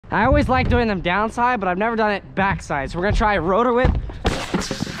I always like doing them downside, but I've never done it backside. So we're gonna try a rotor whip.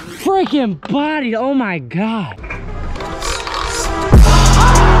 Freaking bodied, oh my God.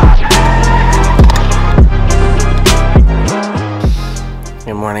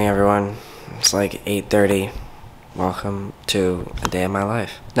 Good morning, everyone. It's like 8:30. Welcome to a day of my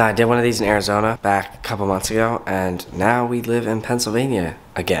life. Now, I did one of these in Arizona back a couple months ago, and now we live in Pennsylvania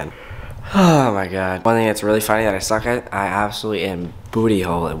again. Oh my God. One thing that's really funny that I suck at, I absolutely am booty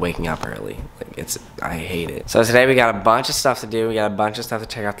hole at waking up early. Like, I hate it. So today we got a bunch of stuff to do. We got a bunch of stuff to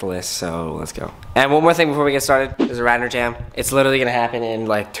check off the list, so let's go. And one more thing before we get started, there's a Radnor Jam. It's literally gonna happen in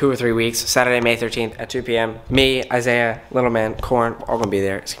like 2 or 3 weeks. Saturday, May 13th at 2 p.m. Me, Isaiah, Little Man, Corn, all gonna be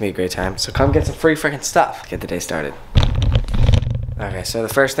there. It's gonna be a great time. So come get some free freaking stuff. Get the day started. Okay, so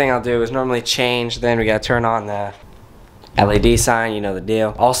the first thing I'll do is normally change, then we gotta turn on the LED sign, you know the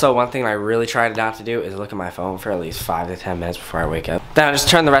deal. Also, one thing I really try not to do is look at my phone for at least 5 to 10 minutes before I wake up. Then I'll just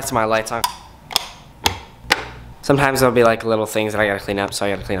turn the rest of my lights on. Sometimes there'll be like little things that I gotta clean up, so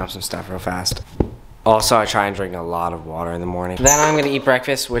I gotta clean up some stuff real fast. Also, I try and drink a lot of water in the morning. Then I'm gonna eat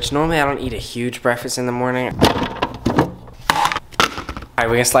breakfast, which normally I don't eat a huge breakfast in the morning. Alright,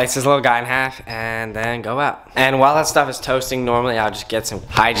 we're gonna slice this little guy in half and then go out. And while that stuff is toasting, normally I'll just get some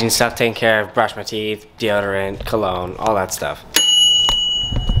hygiene stuff taken care of, brush my teeth, deodorant, cologne, all that stuff.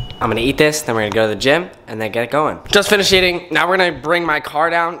 I'm gonna eat this, then we're gonna go to the gym and then get it going. Just finished eating, now we're gonna bring my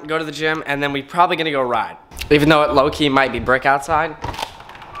car down, go to the gym, and then we're probably gonna go ride. Even though it low-key might be brick outside.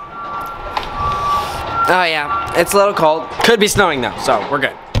 Oh yeah, it's a little cold. Could be snowing though, so we're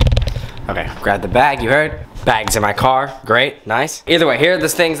good. Okay, grab the bag, you heard. Bags in my car, great, nice. Either way, here are the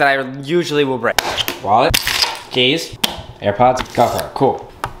things that I usually will bring. Wallet, keys, AirPods, GoPro,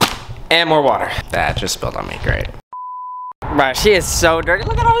 cool. And more water. That just spilled on me, great. Bro, she is so dirty.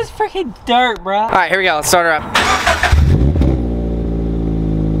 Look at all this freaking dirt, bro. All right, here we go, let's start her up.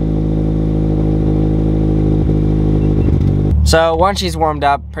 So once she's warmed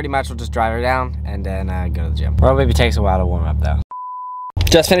up, pretty much we'll just drive her down and then go to the gym. Row baby takes a while to warm up though.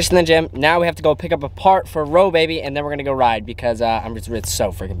 Just finished in the gym. Now we have to go pick up a part for Row baby and then we're gonna go ride because it's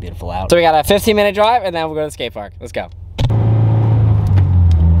so freaking beautiful out. So we got a 15-minute drive and then we'll go to the skate park. Let's go.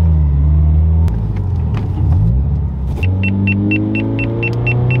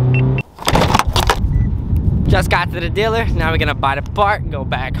 Just got to the dealer. Now we're gonna buy the part, go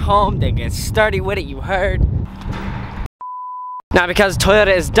back home, then get sturdy with it, you heard. Now because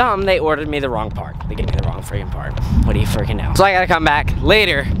Toyota is dumb, they ordered me the wrong part. They gave me the wrong freaking part. What do you freaking know? So I gotta come back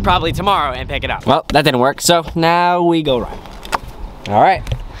later, probably tomorrow, and pick it up. Well, that didn't work, so now we go ride. All right,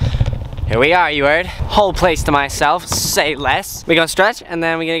 here we are, you heard. Whole place to myself, say less. We gonna stretch, and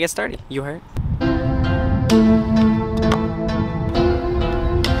then we gonna get started, you heard.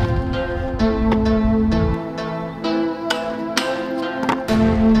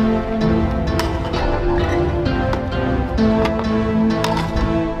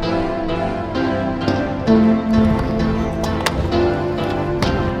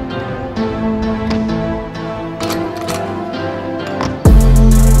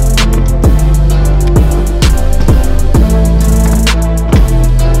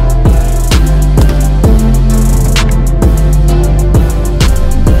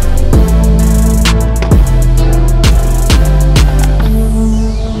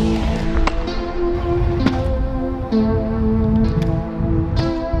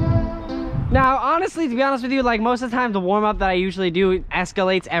 Honestly, to be honest with you, like most of the time the warm-up that I usually do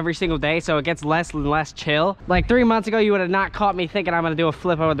escalates every single day, so it gets less and less chill. Like 3 months ago, you would have not caught me thinking I'm gonna do a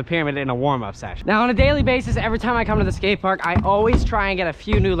flip over the pyramid in a warm-up session. Now on a daily basis, every time I come to the skate park, I always try and get a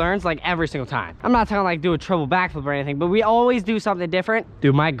few new learns, like every single time. I'm not talking like do a triple backflip or anything, but we always do something different.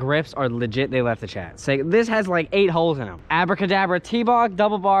 Dude, my grips are legit, they left the chat. So this has like 8 holes in them. Abracadabra, T-bog,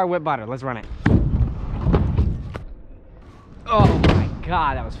 double bar, whip butter. Let's run it. Oh my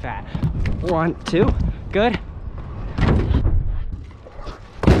God, that was fat. 1, 2, good.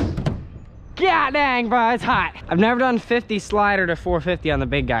 God dang, bro, it's hot. I've never done 50 slider to 450 on the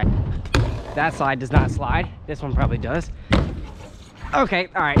big guy. That slide does not slide. This one probably does. Okay,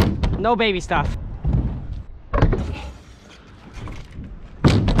 all right, no baby stuff.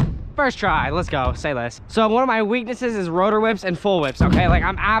 First try, let's go, say less. So one of my weaknesses is rotor whips and full whips, okay? Like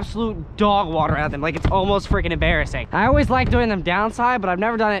I'm absolute dog water at them, like it's almost freaking embarrassing. I always like doing them downside, but I've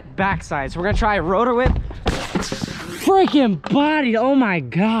never done it backside. So we're gonna try a rotor whip. Freaking bodied, oh my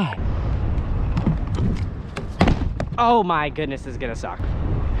God. Oh my goodness, this is gonna suck.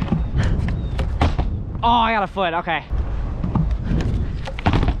 Oh, I got a foot, okay.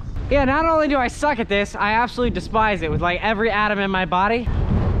 Yeah, not only do I suck at this, I absolutely despise it with like every atom in my body.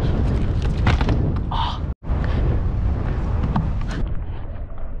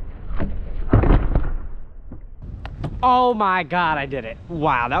 Oh my God, I did it.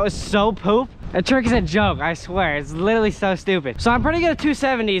 Wow, that was so poop. That trick is a joke, I swear. It's literally so stupid. So I'm pretty good at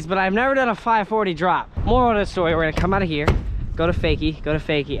 270s, but I've never done a 540 drop. Moral of the story, we're gonna come out of here, go to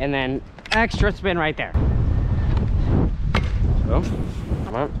fakie, and then extra spin right there. Boom.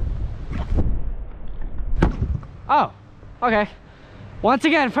 Come on. Oh, okay. Once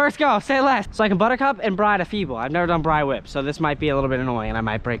again, first go, say less. So I can buttercup and bride a feeble. I've never done bride whip, so this might be a little bit annoying and I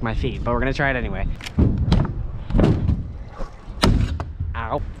might break my feet, but we're gonna try it anyway.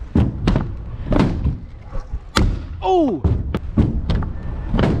 Ow. Oh!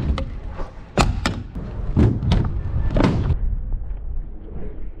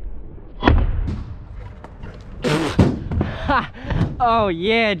 Oh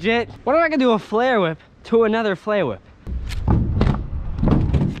yeah, Jit. What if I can do a flare whip to another flare whip?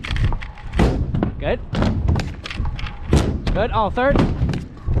 Good. Good. Oh, third.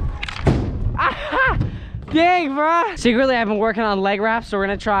 Ah, dang, bruh. Secretly, I've been working on leg wraps, so we're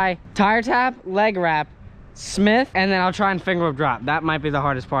gonna try tire tap, leg wrap, Smith, and then I'll try and finger whip drop. That might be the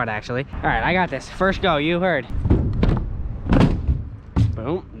hardest part, actually. All right, I got this. First go, you heard.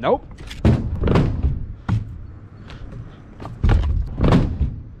 Boom. Nope.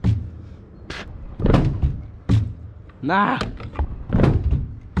 Nah.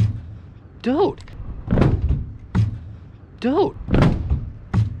 Dude. Dude.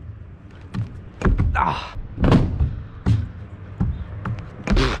 Ah.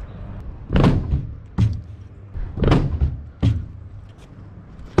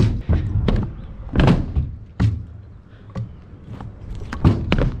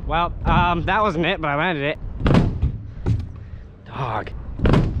 Well, that wasn't it, but I landed it. Dog.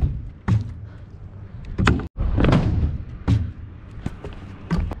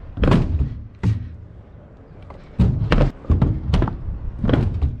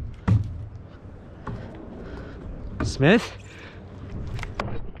 Smith?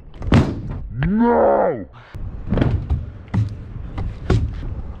 No!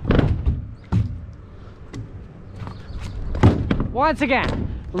 Once again,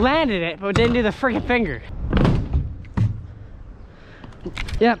 landed it, but didn't do the freaking finger.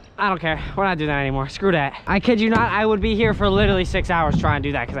 Yep, I don't care. We're not doing that anymore. Screw that. I kid you not, I would be here for literally 6 hours trying to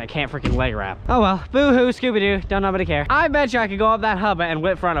do that because I can't freaking leg wrap. Oh well, boo-hoo, Scooby-Doo, don't nobody care. I bet you I could go up that hubba and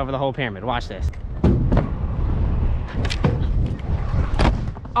whip front over the whole pyramid. Watch this.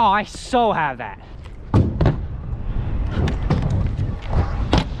 Oh, I so have that.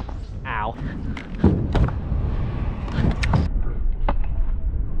 Ow.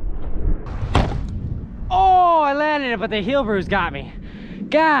 Oh, I landed it, but the heel bruise got me.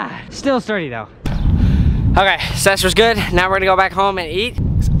 God, still sturdy though. Okay, session's good. Now we're gonna go back home and eat.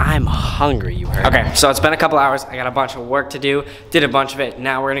 I'm hungry, you heard. Okay, so it's been a couple hours. I got a bunch of work to do. Did a bunch of it.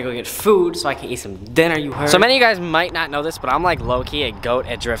 Now we're gonna go get food so I can eat some dinner, you heard. So many of you guys might not know this, but I'm like low-key a goat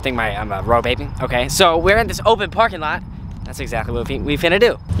at drifting. I'm a road baby, okay? So we're in this open parking lot. That's exactly what we finna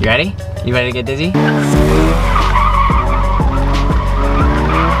do. You ready? You ready to get dizzy?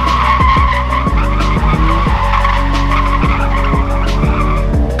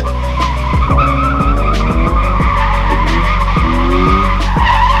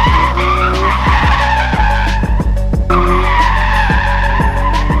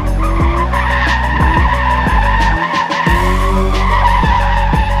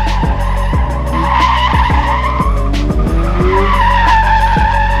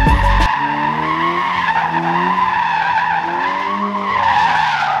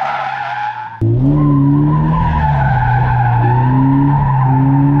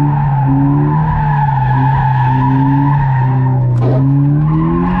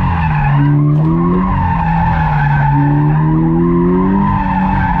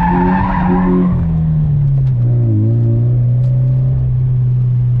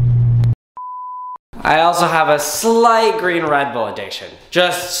 I also have a slight green Red Bull addiction.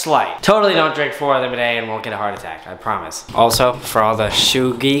 Just slight. Totally don't drink 4 of them a day and won't get a heart attack, I promise. Also, for all the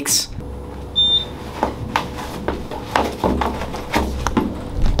shoe geeks,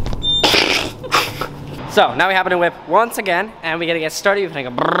 so now we happen to whip once again, and we gotta get started. We're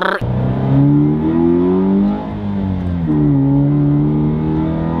gonna go brrr.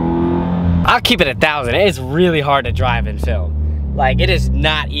 I'll keep it 1,000. It's really hard to drive and film. Like, it is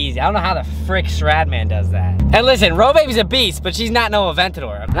not easy. I don't know how the frick Stradman does that. And listen, Ro Baby's a beast, but she's not no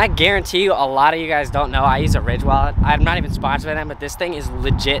Aventador. And I guarantee you, a lot of you guys don't know, I use a Ridge wallet. I'm not even sponsored by them, but this thing is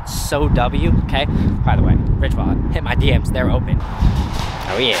legit so W, okay? By the way, Ridge wallet, hit my DMs, they're open.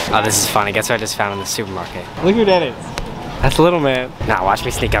 Oh yeah. Oh, this is funny. Guess what I just found in the supermarket? Look who that is. That's Little Man. Nah, watch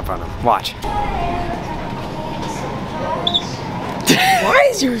me sneak up on him. Watch. Why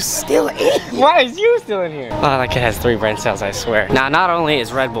is you still in here? Why is you still in here? Oh, that kid has 3 brain cells, I swear. Now, not only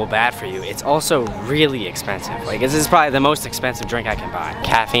is Red Bull bad for you, it's also really expensive. Like, this is probably the most expensive drink I can buy.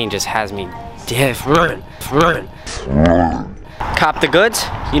 Caffeine just has me different. Cop the goods,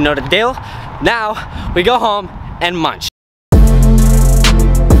 you know the deal. Now, we go home and munch.